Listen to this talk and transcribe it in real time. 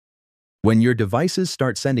When your devices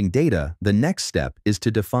start sending data, the next step is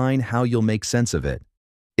to define how you'll make sense of it.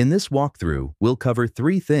 In this walkthrough, we'll cover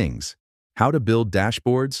 3 things: how to build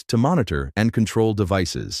dashboards to monitor and control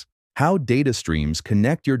devices, how data streams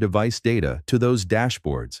connect your device data to those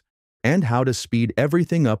dashboards, and how to speed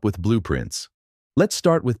everything up with blueprints. Let's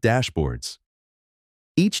start with dashboards.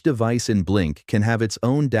 Each device in Blynk can have its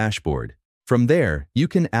own dashboard. From there, you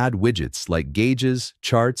can add widgets like gauges,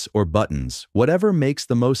 charts, or buttons, whatever makes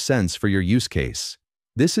the most sense for your use case.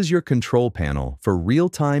 This is your control panel for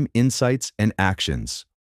real-time insights and actions.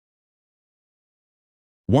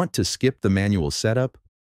 Want to skip the manual setup?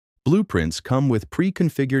 Blueprints come with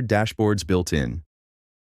pre-configured dashboards built in.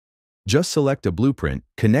 Just select a blueprint,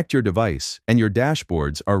 connect your device, and your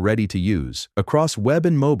dashboards are ready to use across web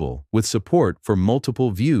and mobile with support for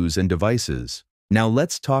multiple views and devices. Now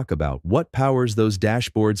let's talk about what powers those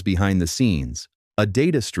dashboards behind the scenes. A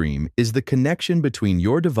data stream is the connection between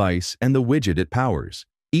your device and the widget it powers.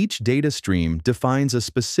 Each data stream defines a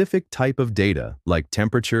specific type of data, like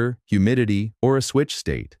temperature, humidity, or a switch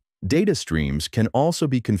state. Data streams can also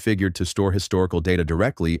be configured to store historical data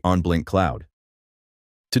directly on Blynk Cloud.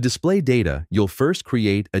 To display data, you'll first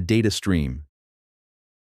create a data stream.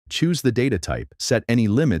 Choose the data type, set any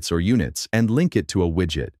limits or units, and link it to a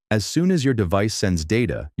widget. As soon as your device sends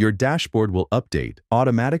data, your dashboard will update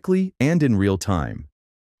automatically and in real time.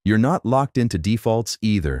 You're not locked into defaults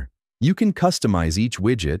either. You can customize each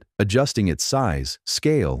widget, adjusting its size,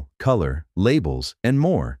 scale, color, labels, and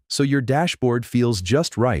more, so your dashboard feels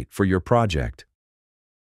just right for your project.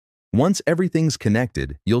 Once everything's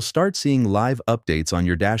connected, you'll start seeing live updates on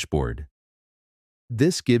your dashboard.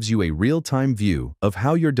 This gives you a real-time view of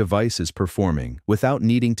how your device is performing without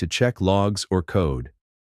needing to check logs or code.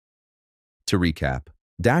 To recap,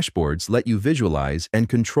 dashboards let you visualize and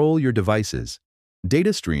control your devices.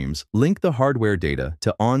 Data streams link the hardware data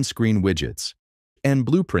to on-screen widgets. And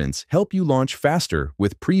blueprints help you launch faster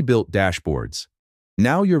with pre-built dashboards.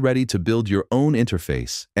 Now you're ready to build your own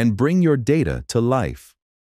interface and bring your data to life.